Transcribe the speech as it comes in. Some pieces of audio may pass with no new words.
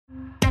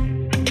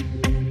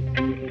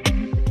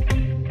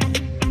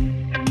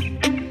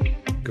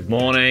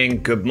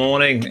Good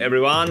morning,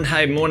 everyone.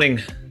 Hey, morning,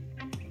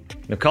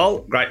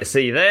 Nicole. Great to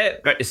see you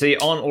there. Great to see you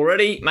on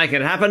already, making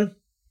it happen.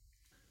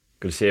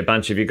 Good to see a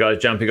bunch of you guys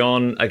jumping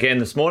on again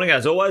this morning.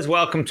 As always,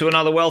 welcome to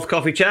another Wealth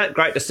Coffee Chat.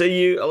 Great to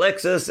see you,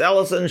 Alexis,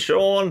 Alison,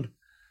 Sean,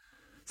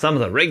 some of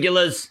the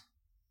regulars.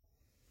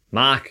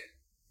 Mark,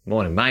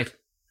 morning, mate.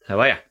 How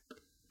are you?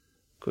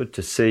 Good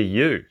to see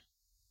you.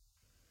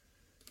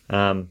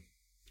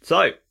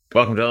 So,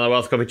 welcome to another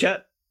Wealth Coffee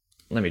Chat.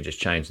 Let me just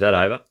change that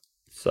over.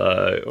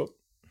 So,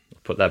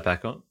 put that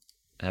back on.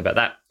 How about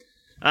that?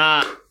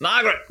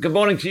 Margaret, good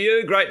morning to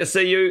you. Great to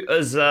see you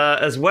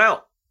as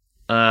well.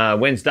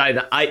 Wednesday,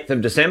 the 8th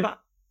of December.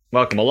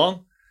 Welcome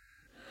along.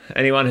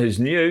 Anyone who's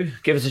new,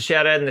 give us a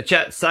shout out in the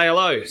chat. Say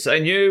hello.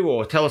 Say new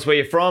or tell us where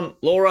you're from.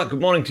 Laura,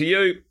 good morning to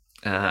you.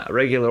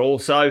 Regular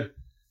also.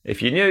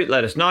 If you're new,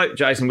 let us know.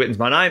 Jason Witten's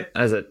my name,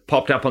 as it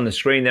popped up on the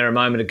screen there a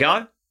moment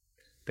ago.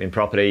 Been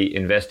property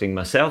investing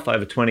myself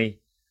over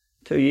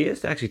 22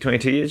 years. Actually,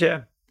 22 years,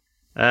 yeah.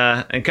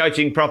 And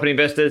coaching property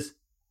investors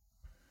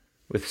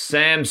with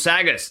Sam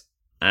Saggers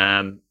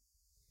and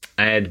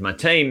my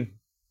team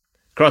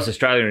across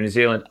Australia and New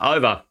Zealand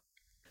over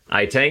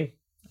 18.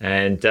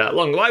 And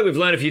along the way, we've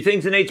learned a few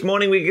things, and each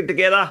morning we get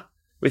together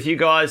with you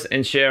guys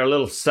and share a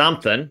little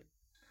something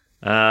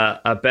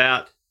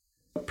about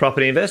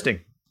property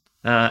investing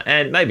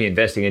and maybe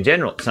investing in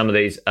general. Some of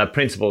these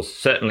principles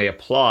certainly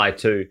apply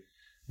to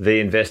the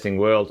investing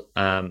world,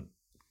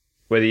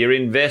 whether you're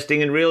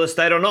investing in real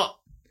estate or not.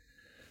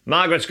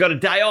 Margaret's got a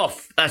day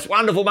off. That's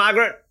wonderful,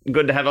 Margaret.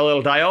 Good to have a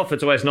little day off.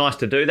 It's always nice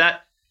to do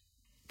that.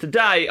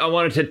 Today, I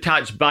wanted to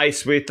touch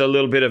base with a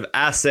little bit of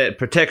asset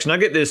protection. I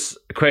get this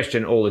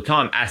question all the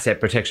time, asset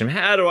protection.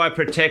 How do I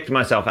protect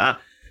myself?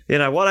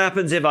 What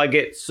happens if I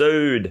get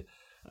sued?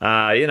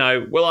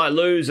 Will I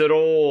lose it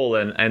all?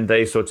 And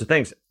these sorts of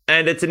things.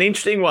 And it's an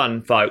interesting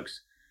one,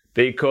 folks,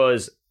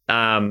 because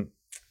there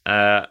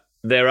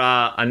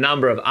are a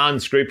number of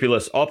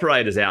unscrupulous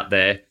operators out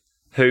there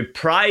who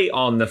prey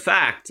on the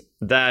fact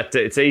that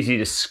it's easy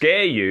to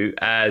scare you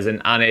as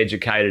an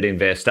uneducated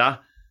investor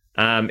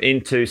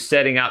into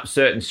setting up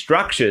certain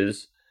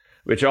structures,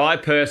 which I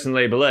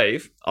personally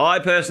believe are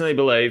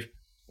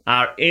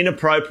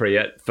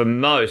inappropriate for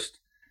most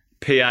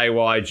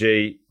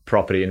PAYG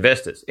property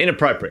investors.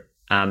 Inappropriate.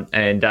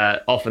 And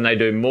often they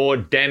do more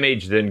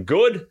damage than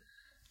good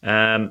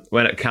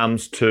when it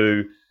comes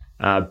to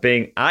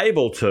being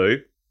able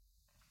to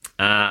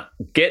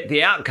get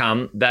the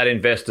outcome that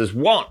investors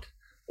want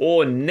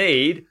or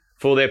need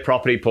for their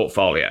property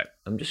portfolio.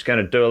 I'm just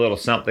going to do a little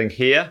something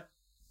here.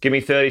 Give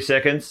me 30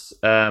 seconds.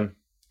 I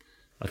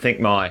think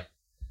my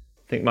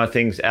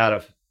thing's out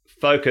of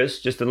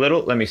focus just a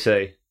little. Let me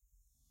see.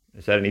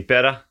 Is that any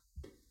better? What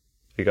do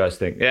you guys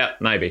think? Yeah,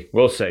 maybe.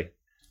 We'll see.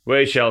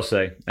 We shall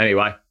see.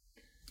 Anyway.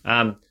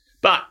 What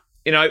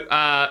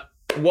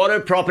do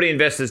property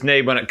investors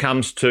need when it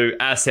comes to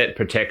asset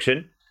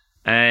protection?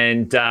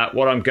 And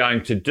what I'm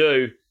going to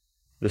do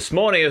this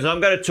morning is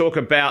I'm going to talk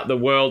about the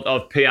world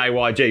of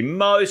PAYG.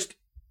 Most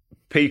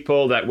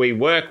people that we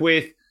work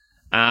with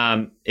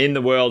in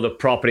the world of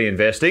property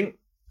investing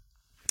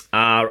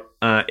are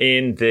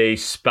in the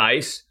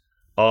space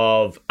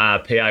of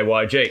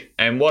PAYG.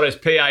 And what does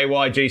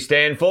PAYG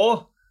stand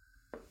for?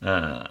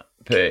 PAYG,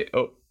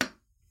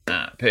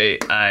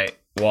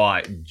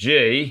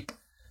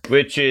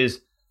 which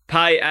is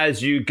pay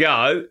as you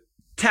go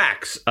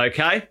tax,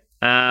 okay?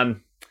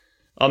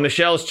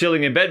 Michelle's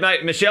chilling in bed,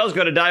 mate. Michelle's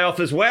got a day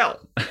off as well.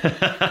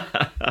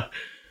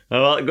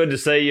 Well, good to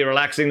see you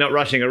relaxing, not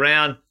rushing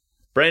around.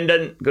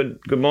 Brendan,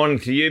 good morning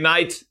to you,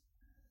 mate.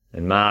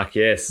 And Mark,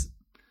 yes.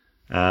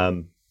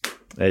 There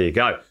you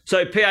go.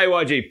 So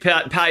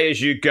PAYG, pay as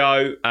you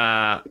go,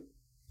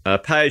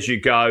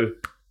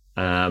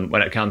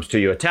 when it comes to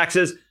your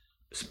taxes.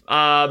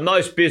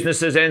 Most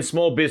businesses and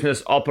small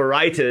business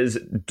operators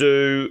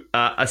do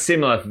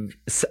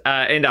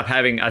end up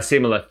having a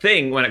similar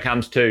thing when it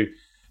comes to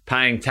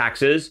paying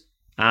taxes.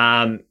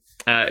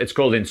 It's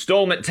called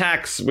installment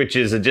tax, which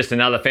is just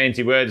another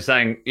fancy word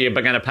saying you're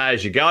going to pay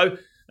as you go.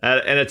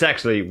 And it's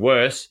actually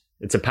worse.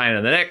 It's a pain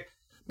in the neck.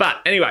 But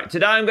anyway,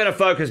 today I'm going to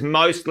focus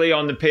mostly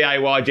on the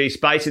PAYG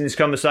space in this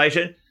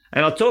conversation.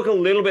 And I'll talk a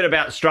little bit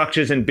about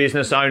structures and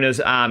business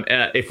owners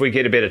if we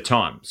get a bit of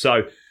time.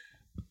 So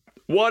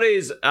what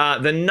is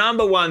the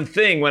number one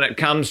thing when it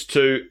comes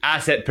to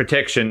asset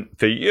protection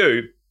for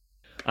you?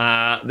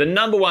 The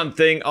number one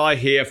thing I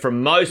hear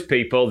from most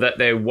people that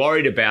they're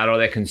worried about or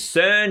they're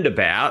concerned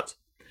about,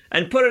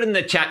 and put it in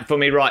the chat for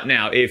me right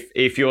now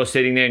if you're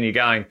sitting there and you're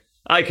going,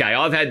 okay,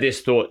 I've had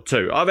this thought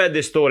too. I've had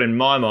this thought in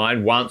my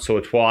mind once or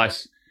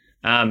twice.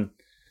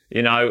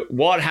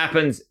 What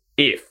happens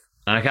if,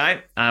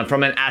 okay,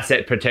 from an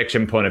asset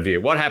protection point of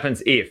view? What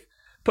happens if?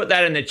 Put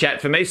that in the chat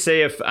for me.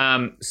 See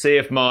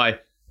if my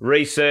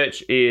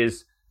research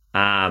is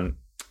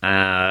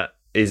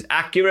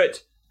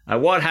accurate.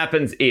 What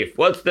happens if?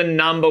 What's the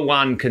number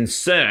one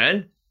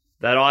concern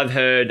that I've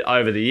heard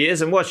over the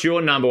years? And what's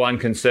your number one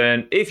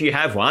concern, if you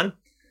have one?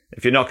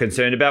 If you're not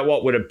concerned about,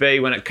 what would it be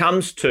when it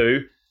comes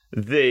to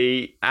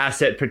the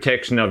asset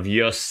protection of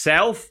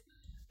yourself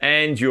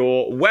and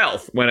your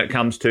wealth when it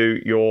comes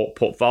to your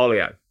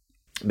portfolio.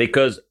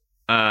 Because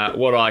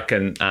what I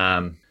can,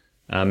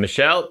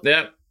 Michelle,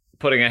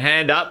 putting a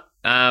hand up,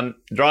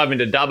 driving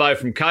to Dubbo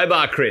from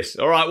Cobar, Chris.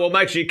 All right, well,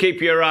 make sure you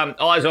keep your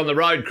eyes on the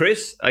road,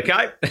 Chris,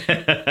 okay?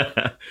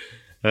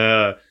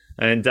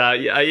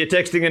 Are you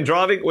texting and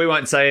driving? We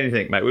won't say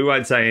anything, mate. We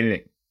won't say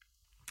anything.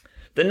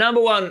 The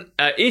number one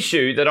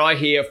issue that I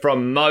hear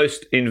from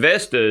most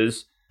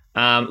investors,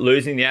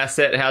 losing the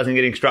asset, housing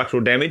getting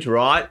structural damage,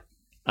 right?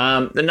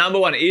 The number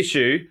one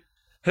issue,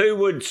 who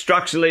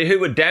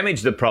would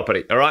damage the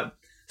property, all right?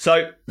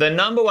 So the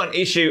number one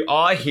issue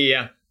I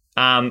hear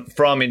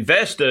from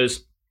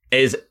investors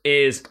is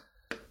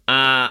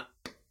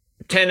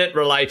tenant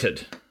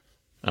related.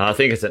 I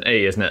think it's an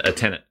E, isn't it? A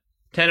tenant.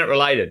 Tenant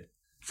related.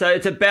 So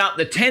it's about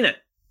the tenant,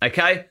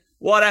 okay?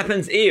 What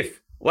happens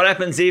if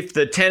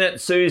the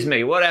tenant sues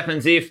me? What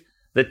happens if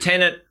the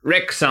tenant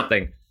wrecks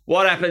something?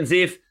 What happens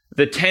if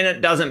the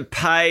tenant doesn't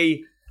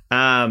pay?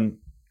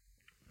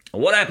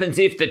 What happens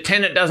if the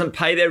tenant doesn't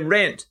pay their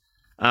rent?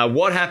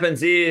 What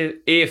happens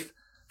if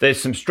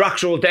there's some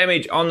structural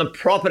damage on the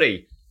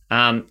property?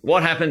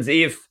 What happens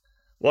if?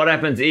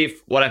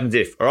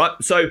 All right.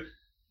 So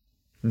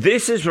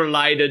this is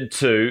related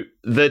to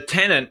the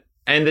tenant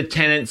and the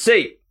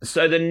tenancy.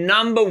 So the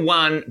number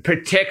one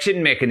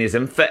protection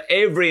mechanism for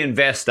every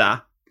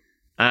investor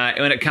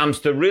when it comes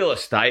to real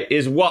estate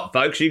is what,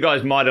 folks? You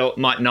guys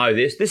might know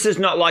this. This is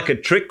not like a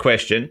trick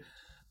question,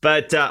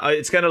 but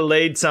it's going to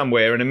lead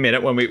somewhere in a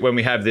minute when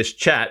we have this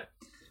chat.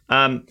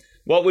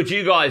 What would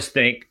you guys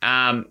think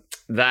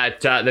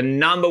that the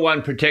number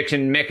one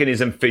protection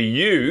mechanism for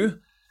you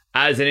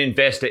as an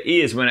investor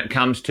is when it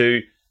comes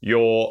to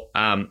your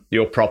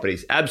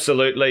properties?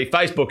 Absolutely.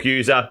 Facebook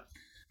user,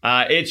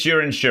 it's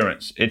your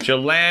insurance. It's your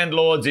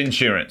landlord's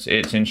insurance.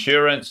 It's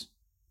insurance.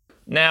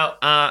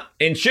 Now,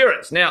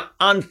 insurance. Now,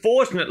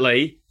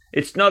 unfortunately,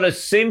 it's not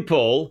as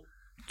simple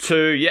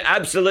to,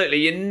 absolutely,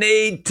 you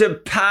need to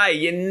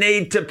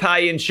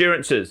pay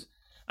insurances.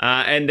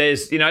 And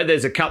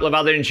there's a couple of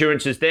other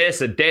insurances there,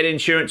 so debt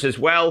insurance as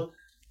well.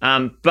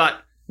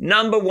 But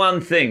number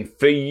one thing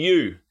for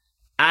you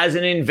as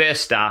an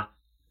investor,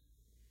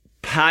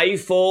 pay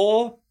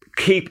for,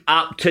 keep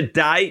up to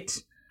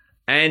date,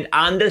 and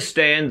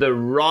understand the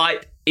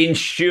right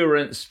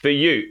insurance for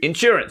you.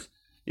 Insurance,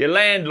 your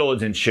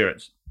landlord's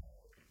insurance,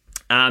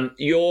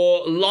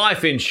 your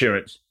life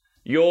insurance,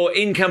 your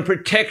income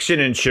protection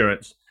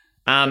insurance,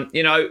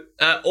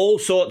 all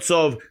sorts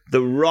of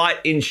the right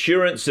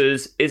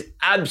insurances is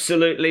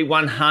absolutely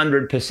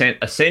 100%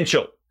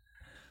 essential.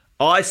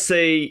 I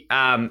see,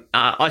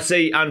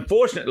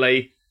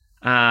 unfortunately,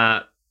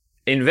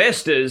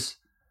 investors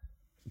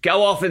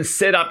go off and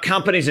set up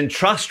companies and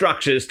trust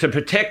structures to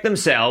protect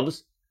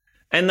themselves,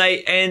 and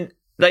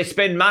they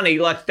spend money,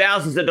 like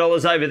thousands of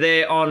dollars over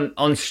there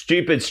on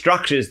stupid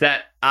structures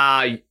that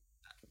are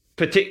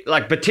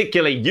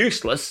particularly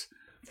useless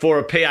for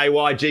a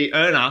PAYG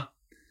earner,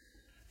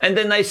 and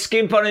then they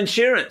skimp on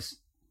insurance.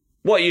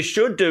 What you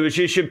should do is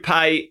you should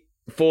pay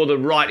for the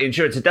right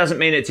insurance. It doesn't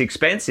mean it's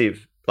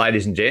expensive,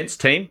 ladies and gents,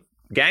 team,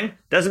 gang.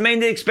 Doesn't mean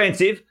they're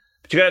expensive,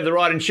 but you got to have the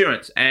right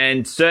insurance.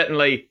 And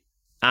certainly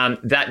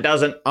that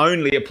doesn't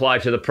only apply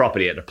to the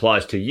property. It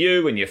applies to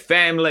you and your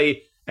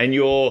family and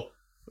your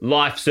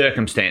life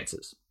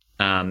circumstances.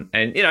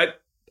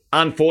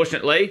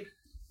 Unfortunately,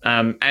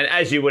 and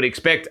as you would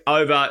expect,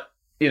 over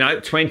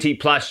 20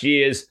 plus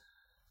years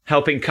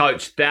helping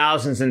coach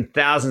thousands and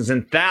thousands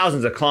and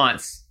thousands of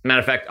clients, matter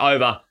of fact,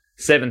 over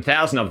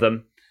 7,000 of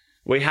them,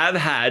 we have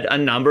had a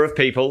number of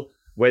people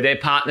where their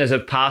partners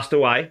have passed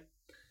away,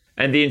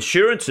 and the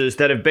insurances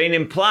that have been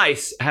in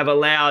place have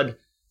allowed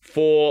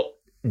for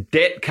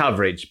debt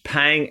coverage,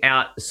 paying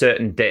out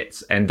certain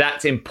debts, and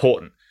that's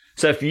important.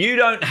 So if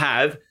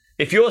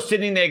you're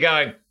sitting there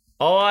going,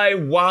 I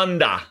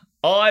wonder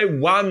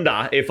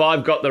if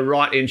I've got the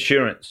right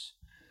insurance,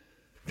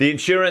 the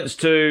insurance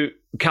to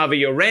cover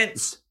your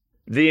rents,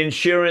 the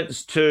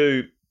insurance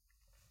to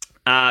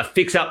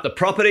fix up the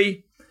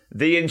property,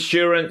 the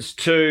insurance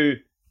to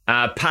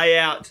pay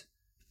out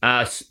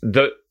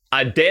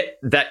a debt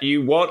that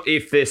you want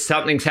if there's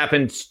something's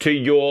happened to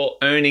your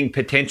earning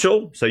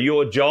potential, so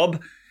your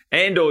job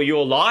and or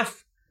your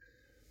life.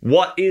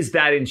 What is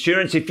that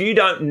insurance? If you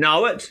don't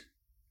know it,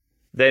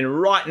 then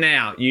right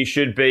now you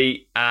should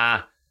be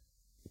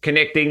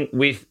connecting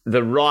with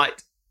the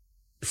right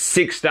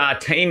 6-star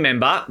team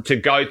member to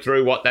go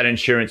through what that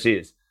insurance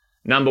is.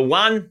 Number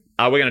one,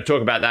 we're going to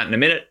talk about that in a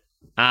minute,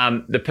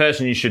 the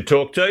person you should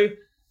talk to.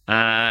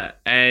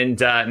 And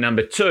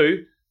number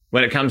two,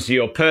 when it comes to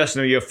your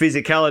personal, your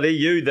physicality,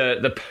 you,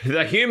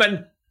 the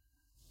human,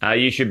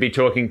 you should be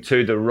talking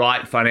to the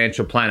right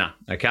financial planner,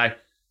 okay?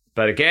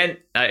 But again,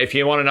 if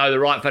you want to know the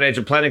right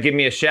financial planner, give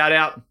me a shout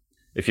out.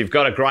 If you've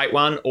got a great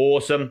one,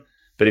 awesome.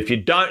 But if you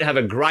don't have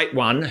a great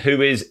one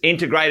who is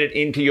integrated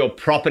into your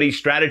property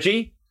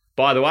strategy,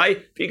 by the way,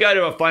 if you go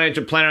to a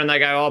financial planner and they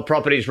go, oh,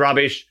 property's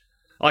rubbish,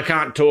 I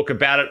can't talk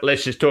about it,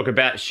 let's just talk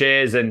about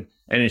shares and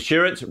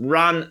insurance,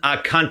 run a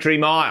country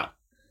mile,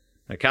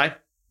 okay?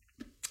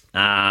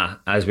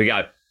 As we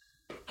go.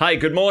 Hey,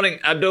 good morning,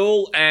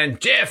 Abdul and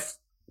Jeff.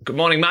 Good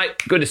morning, mate.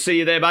 Good to see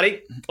you there,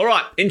 buddy. All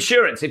right,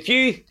 insurance. If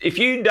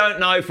you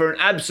don't know for an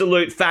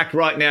absolute fact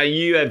right now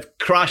you have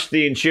crushed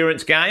the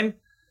insurance game,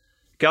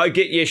 go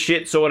get your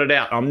shit sorted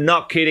out. I'm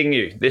not kidding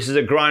you. This is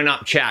a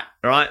grown-up chat,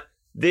 all right?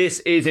 This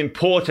is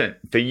important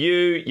for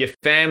you, your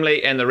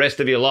family, and the rest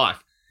of your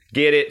life.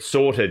 Get it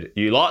sorted,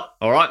 you lot,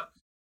 all right?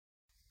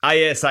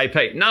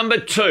 ASAP. Number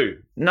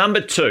two.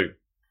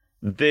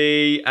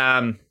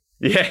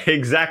 Yeah,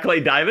 exactly,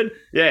 David.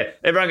 Yeah,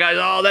 everyone goes,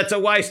 oh, that's a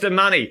waste of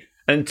money,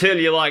 until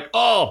you're like,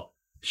 oh,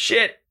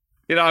 shit,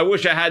 I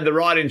wish I had the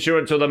right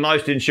insurance or the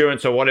most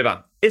insurance or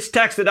whatever. It's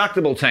tax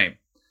deductible, team.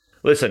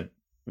 Listen,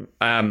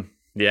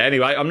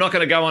 anyway, I'm not going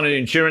to go on an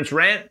insurance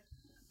rant,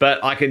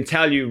 but I can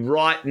tell you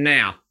right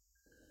now,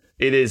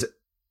 it is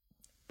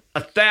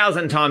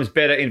 1,000 times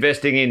better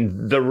investing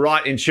in the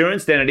right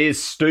insurance than it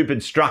is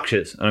stupid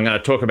structures. And I'm going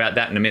to talk about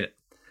that in a minute,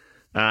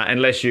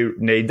 unless you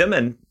need them,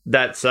 and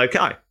that's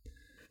okay.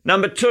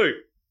 Number two,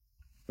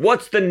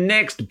 what's the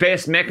next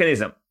best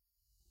mechanism?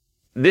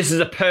 This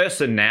is a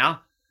person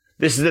now.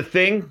 This is a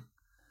thing.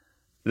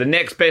 The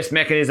next best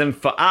mechanism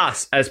for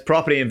us as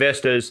property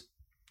investors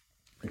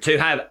to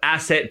have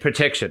asset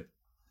protection.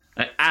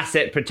 And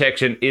asset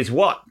protection is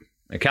what?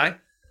 Okay?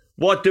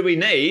 What do we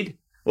need?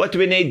 What do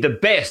we need the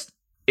best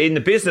in the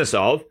business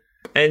of?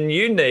 And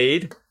you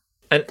need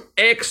an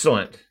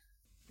excellent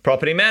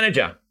property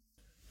manager.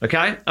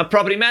 Okay? A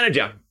property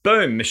manager.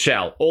 Boom,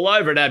 Michelle. All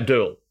over it,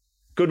 Abdul.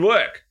 Good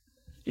work.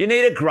 You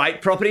need a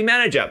great property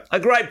manager. A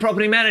great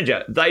property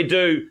manager. They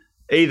do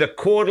either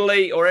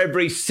quarterly or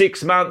every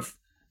 6 month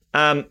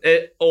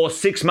or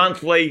 6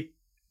 monthly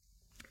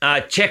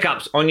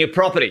checkups on your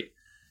property.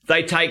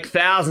 They take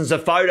thousands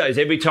of photos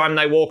every time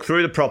they walk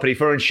through the property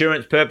for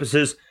insurance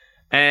purposes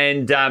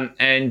and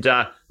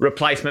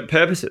replacement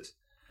purposes.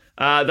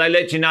 They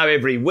let you know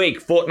every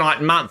week,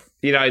 fortnight, month,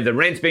 the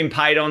rent's been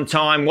paid on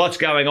time, what's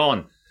going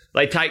on.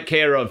 They take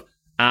care of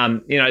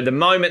the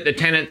moment the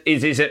tenant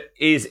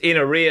is in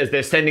arrears,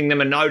 they're sending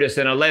them a notice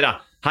and a letter.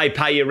 Hey,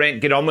 pay your rent,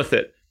 get on with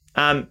it.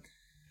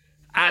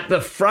 At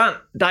the front,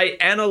 they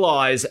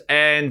analyse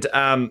and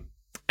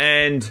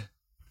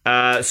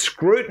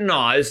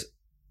scrutinise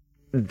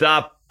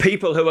the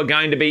people who are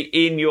going to be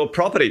in your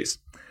properties.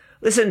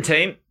 Listen,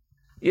 team,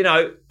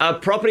 a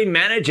property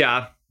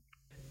manager,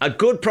 a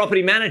good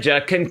property manager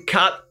can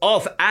cut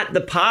off at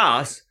the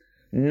pass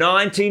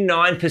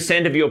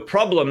 99% of your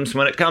problems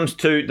when it comes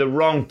to the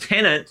wrong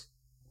tenant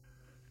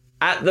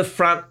at the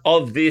front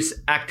of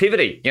this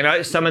activity.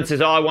 Someone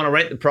says, oh, I want to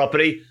rent the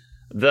property.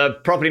 The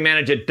property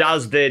manager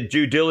does their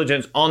due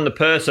diligence on the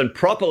person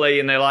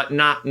properly, and they're like,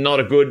 nah, not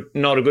a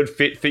good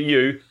fit for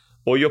you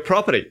or your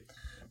property.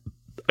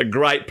 A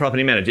great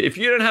property manager. If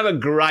you don't have a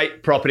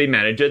great property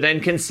manager,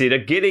 then consider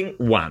getting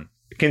one.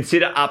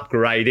 Consider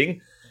upgrading.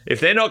 If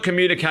they're not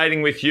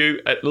communicating with you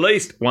at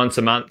least once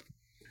a month,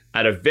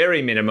 at a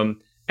very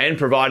minimum, and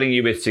providing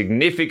you with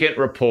significant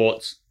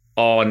reports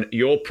on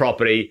your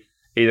property,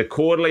 either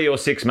quarterly or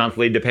 6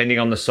 monthly, depending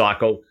on the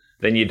cycle,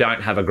 then you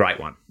don't have a great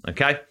one,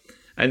 okay?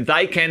 And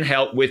they can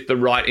help with the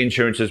right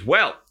insurance as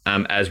well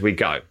as we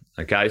go,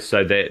 okay?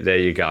 So there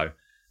you go,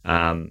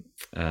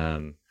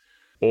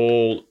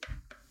 all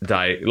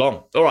day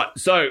long. All right,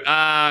 so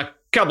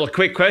couple of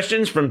quick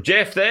questions from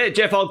Jeff there.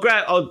 Jeff, I'll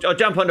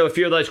jump onto a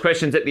few of those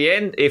questions at the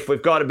end if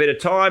we've got a bit of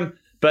time,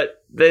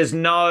 but there's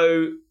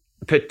no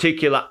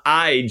particular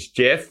age,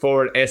 Jeff,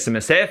 for an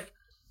SMSF.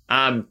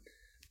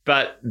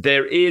 But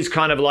there is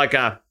kind of like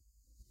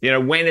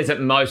when is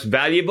it most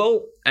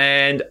valuable?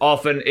 And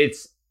often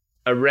it's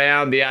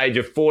around the age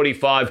of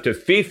 45 to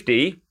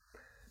 50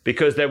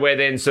 because we're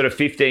then sort of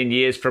 15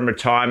 years from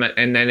retirement,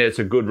 and then it's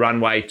a good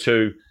runway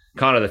to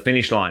kind of the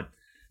finish line.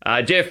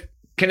 Jeff,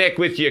 connect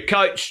with your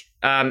coach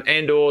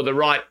and or the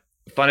right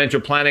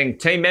financial planning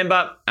team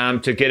member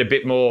to get a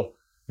bit more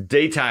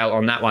detail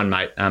on that one,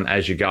 mate,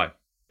 as you go.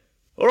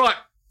 All right,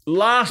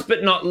 last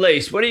but not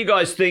least, what do you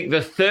guys think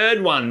the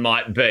third one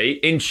might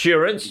be?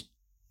 Insurance.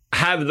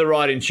 Have the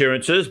right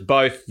insurances,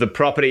 both the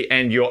property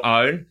and your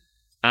own.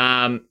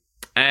 The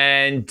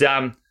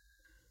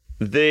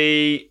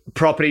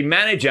property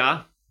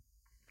manager,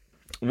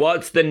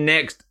 what's the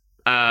next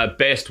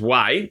best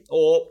way?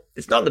 Or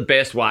it's not the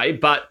best way,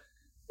 but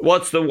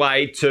what's the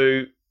way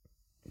to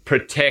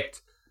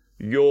protect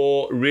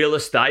your real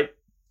estate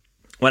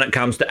when it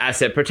comes to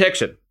asset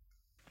protection?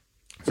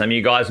 Some of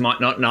you guys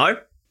might not know.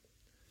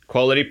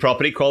 Quality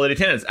property, quality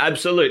tenants.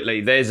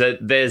 Absolutely. There's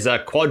a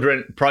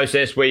quadrant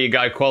process where you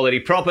go quality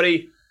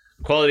property,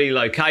 quality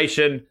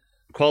location,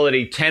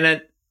 quality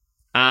tenant,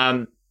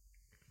 and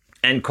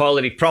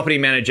quality property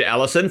manager,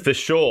 Alison, for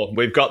sure.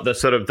 We've got the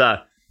sort of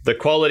the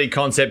quality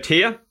concept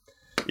here.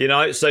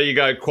 So you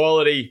go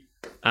quality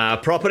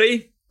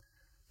property,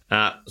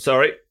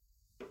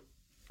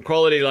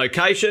 quality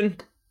location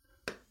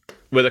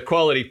with a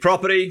quality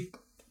property.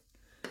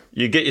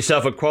 You get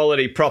yourself a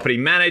quality property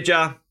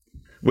manager,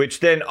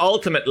 which then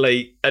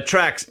ultimately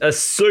attracts a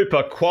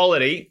super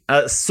quality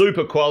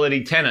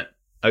tenant.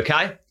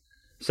 Okay,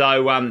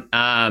 so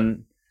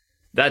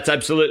That's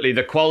absolutely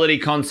the quality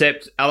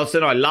concept,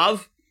 Alison. I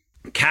love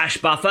cash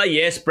buffer.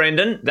 Yes,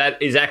 Brendan,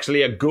 that is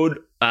actually a good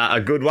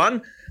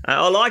one.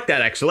 I like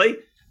that actually.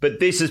 But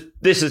this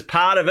is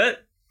part of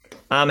it.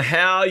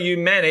 How you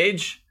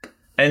manage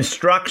and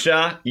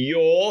structure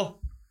your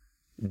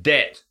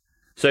debt.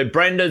 So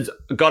Brendan's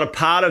got a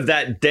part of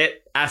that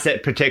debt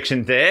asset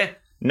protection there.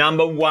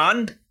 Number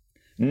one,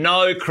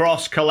 no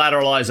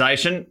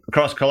cross-collateralization,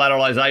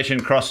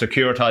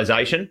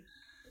 cross-securitization.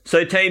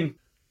 So team,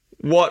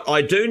 what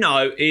I do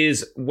know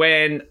is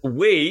when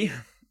we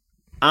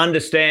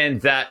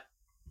understand that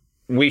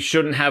we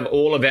shouldn't have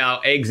all of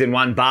our eggs in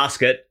one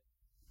basket,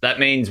 that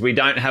means we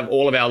don't have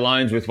all of our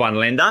loans with one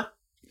lender.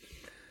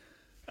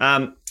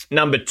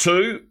 Number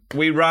two,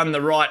 we run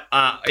the right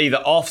either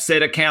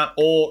offset account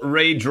or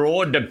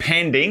redraw,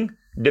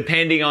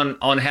 depending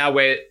on how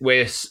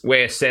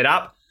we're set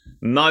up.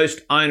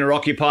 Most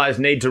owner-occupiers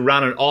need to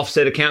run an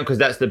offset account because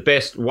that's the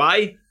best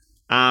way.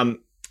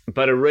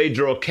 But a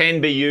redraw can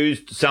be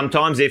used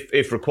sometimes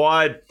if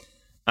required,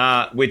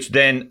 which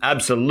then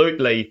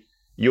absolutely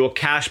your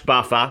cash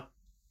buffer,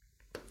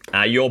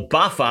 your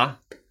buffer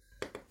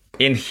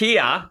in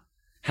here,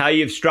 how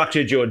you've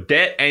structured your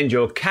debt and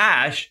your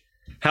cash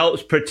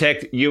helps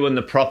protect you and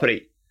the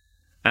property.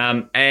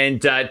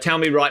 And tell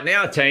me right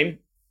now, team,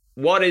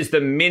 what is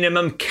the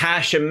minimum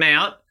cash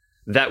amount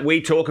that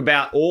we talk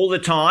about all the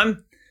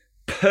time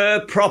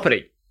per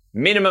property?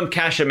 Minimum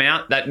cash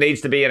amount that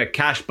needs to be in a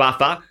cash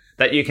buffer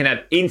that you can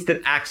have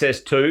instant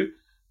access to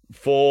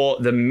for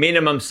the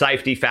minimum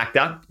safety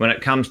factor when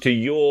it comes to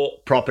your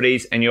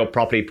properties and your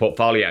property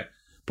portfolio.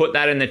 Put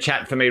that in the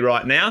chat for me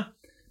right now,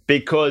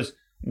 because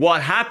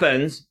what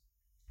happens,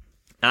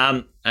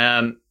 there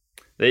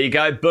you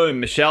go,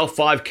 boom, Michelle,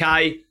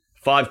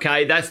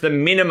 5K, that's the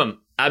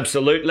minimum,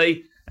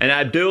 absolutely. And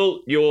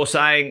Abdul, you're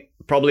saying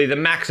probably the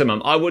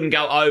maximum. I wouldn't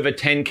go over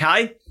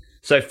 10K.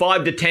 So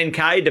 5 to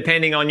 10K,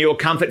 depending on your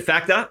comfort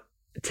factor,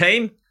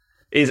 team,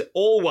 is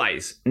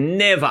always,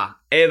 never,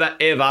 ever,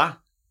 ever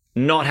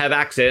not have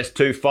access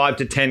to 5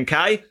 to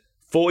 10K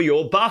for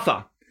your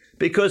buffer,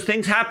 because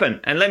things happen.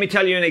 And let me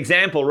tell you an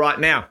example right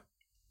now.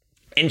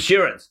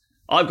 Insurance.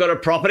 I've got a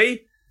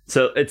property.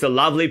 So it's a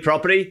lovely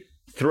property,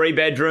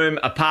 3-bedroom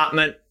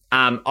apartment,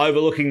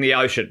 overlooking the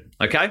ocean.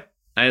 Okay.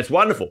 And it's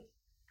wonderful.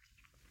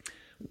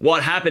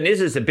 What happened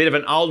is it's a bit of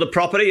an older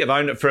property. I've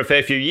owned it for a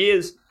fair few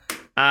years.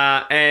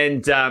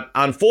 And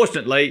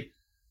unfortunately,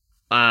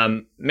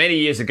 many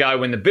years ago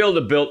when the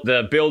builder built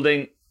the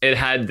building, it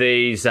had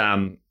these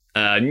new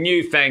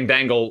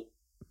fandangle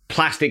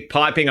plastic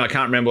piping, I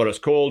can't remember what it's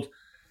called,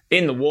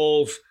 in the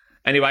walls.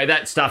 Anyway,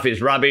 that stuff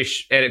is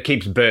rubbish and it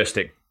keeps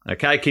bursting.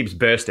 Okay, keeps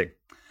bursting.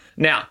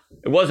 Now,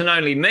 it wasn't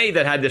only me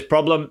that had this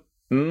problem.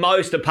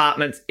 Most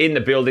apartments in the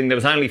building, there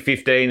was only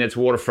 15, it's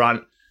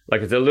waterfront,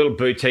 like it's a little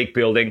boutique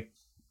building,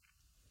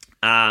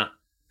 but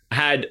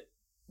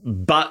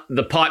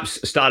the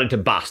pipes started to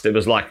bust. It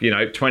was like,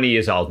 20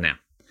 years old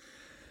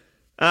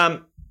now.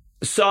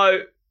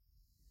 So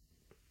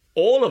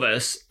all of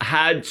us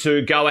had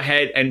to go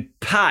ahead and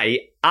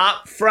pay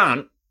up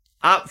front,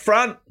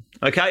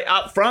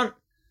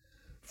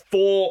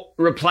 for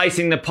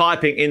replacing the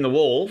piping in the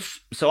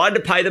walls. So I had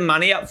to pay the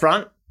money up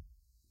front.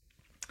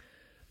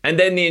 And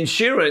then the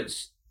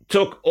insurance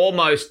took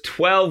almost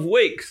 12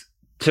 weeks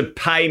to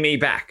pay me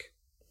back.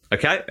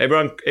 Okay,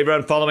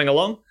 everyone following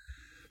along?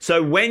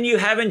 So when you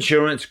have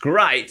insurance,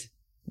 great,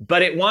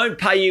 but it won't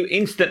pay you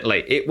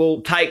instantly. It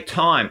will take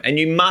time, and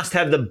you must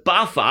have the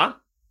buffer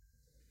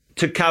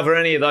to cover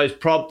any of those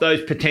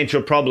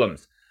potential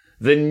problems.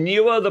 The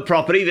newer the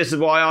property, this is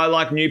why I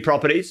like new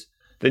properties,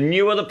 the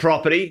newer the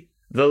property,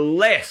 the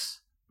less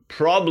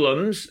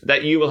problems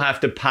that you will have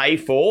to pay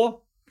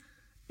for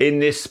in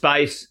this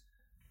space.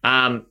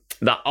 The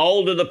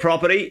older the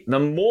property, the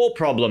more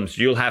problems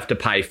you'll have to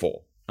pay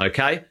for,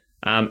 okay,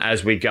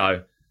 as we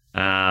go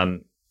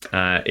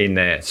in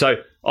there.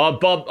 So,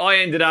 Bob, I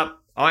ended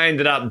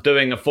up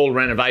doing a full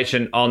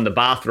renovation on the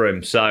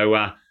bathroom.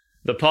 So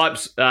the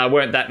pipes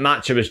weren't that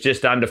much. It was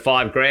just under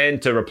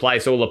 $5,000 to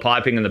replace all the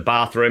piping in the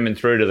bathroom and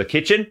through to the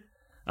kitchen.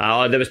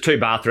 There was 2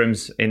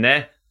 bathrooms in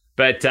there,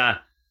 but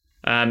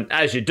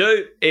as you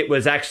do, it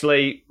was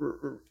actually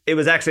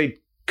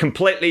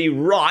completely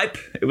ripe.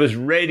 It was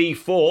ready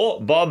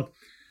for, Bob,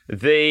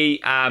 the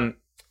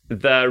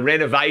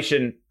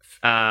renovation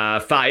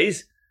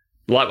phase,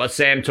 like what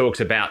Sam talks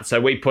about.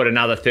 So we put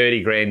another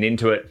 $30,000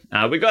 into it.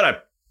 We got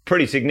a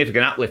pretty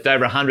significant uplift,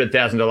 over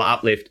 $100,000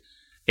 uplift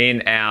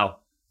in our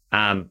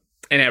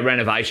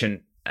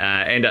renovation,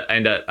 and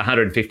a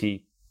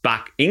 $150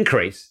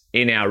 increase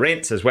in our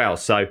rents as well.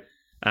 So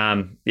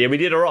we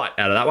did all right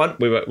out of that one.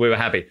 We were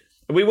happy.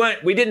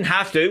 We didn't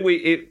have to.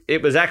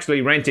 It was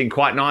actually renting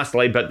quite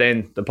nicely, but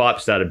then the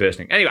pipes started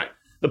bursting. Anyway,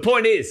 the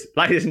point is,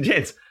 ladies and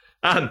gents,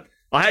 I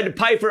had to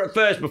pay for it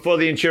first before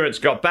the insurance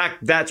got back.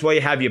 That's where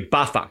you have your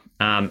buffer.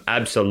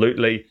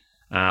 Absolutely,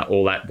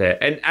 all that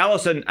there. And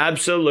Alison,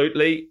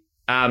 absolutely,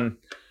 I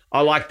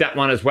like that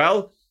one as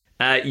well.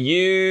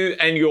 You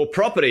and your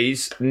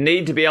properties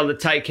need to be able to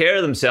take care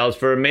of themselves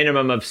for a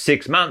minimum of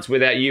 6 months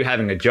without you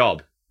having a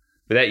job.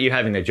 without you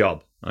having a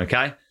job,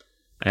 okay?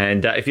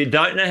 And if you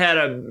don't know how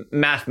to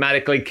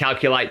mathematically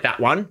calculate that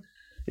one,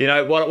 you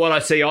know, what I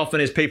see often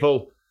is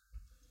people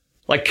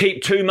like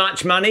keep too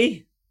much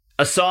money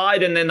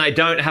aside and then they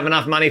don't have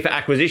enough money for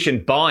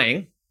acquisition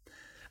buying.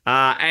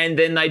 And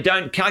then they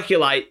don't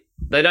calculate,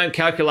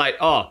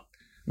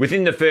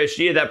 within the first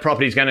year, that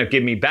property is going to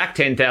give me back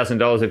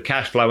 $10,000 of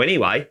cash flow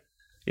anyway,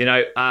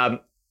 and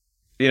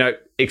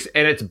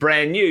it's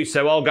brand new.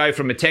 So I'll go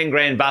from a 10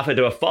 grand buffer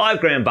to a 5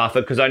 grand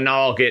buffer because I know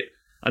I'll get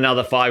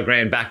another 5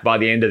 grand back by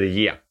the end of the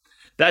year.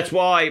 That's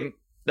why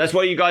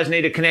you guys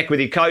need to connect with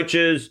your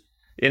coaches,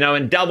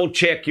 and double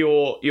check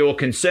your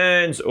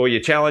concerns or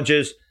your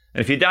challenges.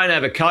 And if you don't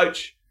have a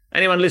coach,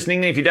 anyone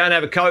listening, if you don't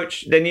have a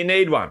coach, then you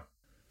need one.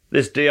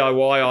 This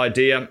DIY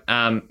idea,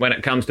 when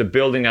it comes to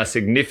building a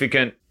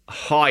significant,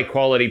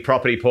 high-quality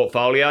property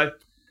portfolio,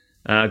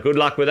 good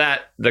luck with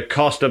that. The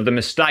cost of the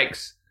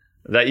mistakes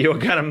that you're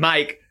going to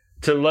make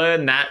to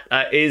learn that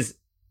is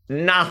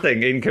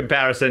nothing in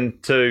comparison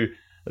to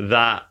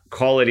the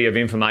quality of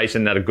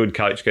information that a good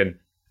coach can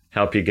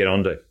help you get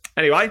onto.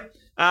 Anyway,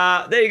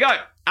 there you go.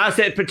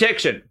 Asset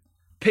protection,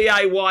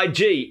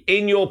 PAYG,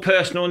 in your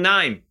personal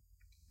name.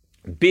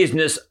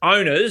 Business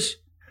owners,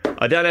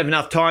 I don't have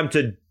enough time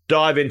to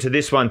dive into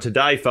this one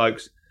today,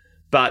 folks,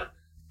 but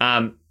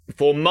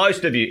for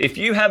most of you, if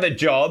you have a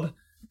job,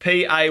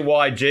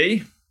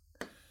 PAYG,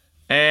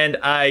 and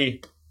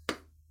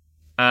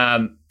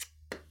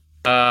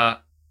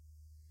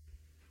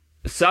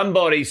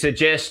somebody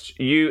suggests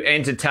you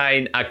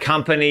entertain a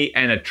company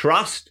and a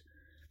trust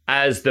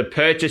as the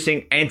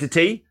purchasing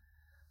entity,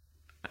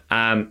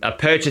 a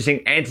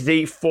purchasing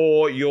entity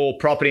for your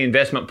property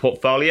investment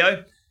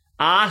portfolio,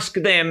 ask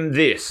them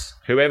this,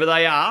 whoever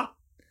they are,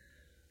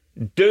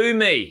 do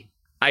me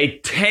a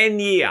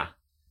 10-year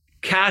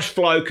cash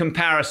flow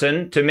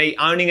comparison to me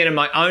owning it in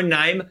my own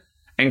name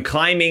and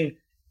claiming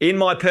in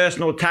my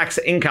personal tax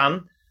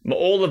income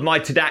all of my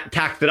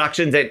tax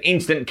deductions and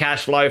instant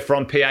cash flow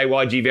from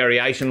PAYG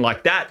variation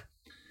like that.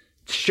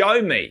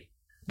 Show me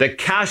the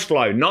cash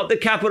flow, not the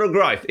capital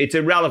growth. It's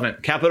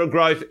irrelevant. Capital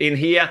growth in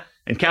here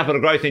and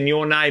capital growth in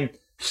your name,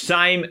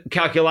 same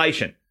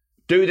calculation.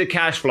 Do the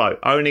cash flow,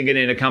 owning it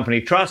in a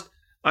company trust,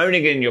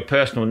 owning it in your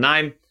personal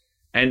name,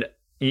 and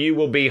you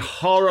will be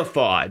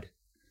horrified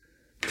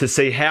to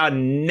see how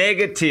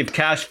negative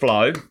cash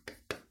flow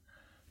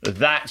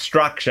that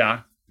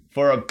structure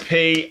for a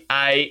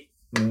PAYG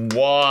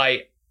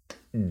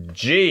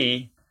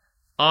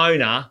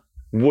owner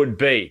would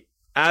be.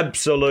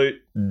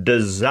 Absolute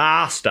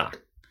disaster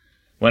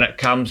when it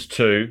comes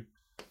to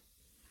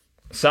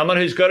someone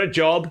who's got a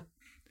job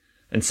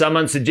and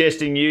someone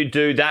suggesting you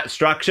do that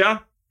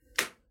structure,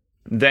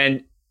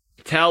 then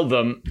tell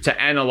them to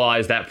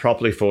analyze that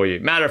properly for you.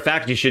 Matter of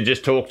fact, you should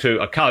just talk to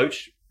a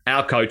coach,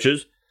 our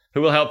coaches,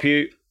 who will help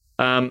you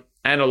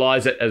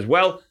analyze it as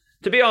well.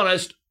 To be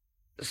honest,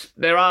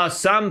 there are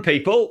some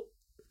people,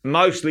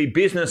 mostly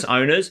business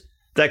owners,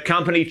 that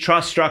company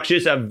trust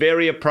structures are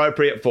very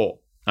appropriate for,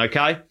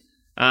 okay?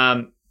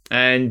 Yeah,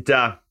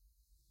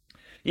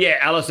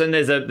 Alison,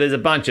 there's a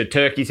bunch of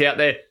turkeys out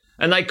there,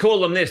 and they call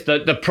them this,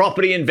 the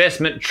property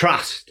investment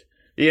trust,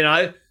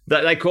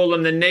 They call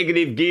them the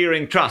negative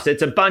gearing trust.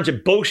 It's a bunch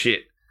of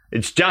bullshit.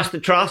 It's just a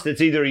trust. It's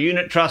either a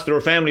unit trust or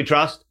a family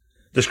trust,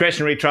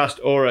 discretionary trust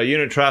or a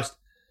unit trust,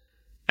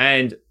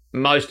 and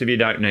most of you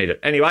don't need it.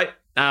 Anyway,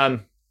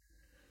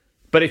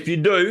 but if you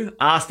do,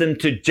 ask them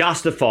to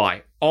justify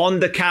on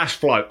the cash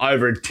flow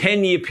over a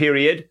 10-year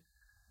period,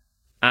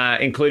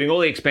 including all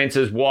the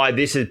expenses, why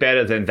this is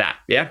better than that.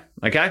 Yeah?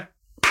 Okay?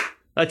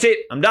 That's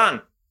it. I'm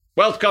done.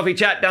 Wealth Coffee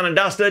Chat done and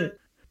dusted.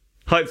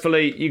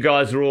 Hopefully you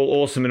guys are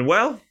all awesome and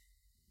well.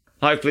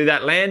 Hopefully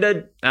that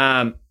landed.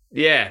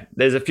 Yeah,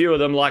 there's a few of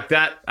them like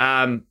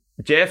that.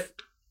 Jeff,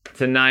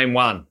 to name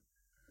one.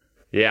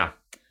 Yeah.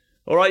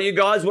 All right, you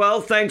guys.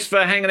 Well, thanks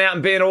for hanging out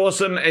and being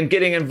awesome and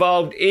getting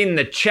involved in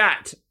the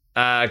chat.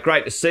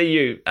 Great to see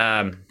you.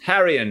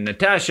 Harry and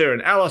Natasha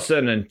and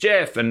Alison and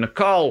Jeff and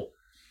Nicole,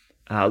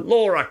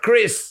 Laura,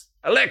 Chris,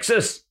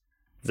 Alexis.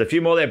 There's a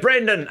few more there.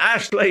 Brendan,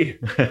 Ashley,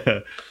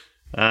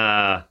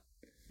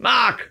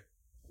 Mark,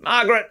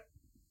 Margaret.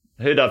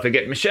 Who'd I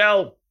forget?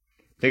 Michelle.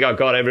 I think I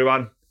got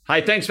everyone. Hey,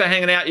 thanks for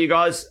hanging out, you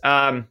guys.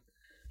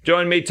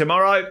 Join me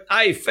tomorrow.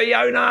 Hey,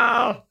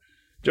 Fiona.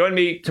 Join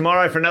me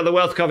tomorrow for another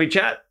Wealth Coffee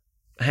Chat.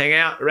 Hang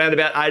out around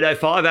about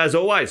 8:05 as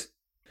always.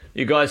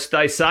 You guys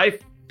stay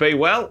safe, be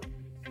well,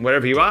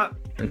 wherever you are.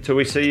 Until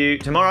we see you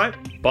tomorrow.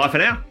 Bye for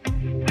now.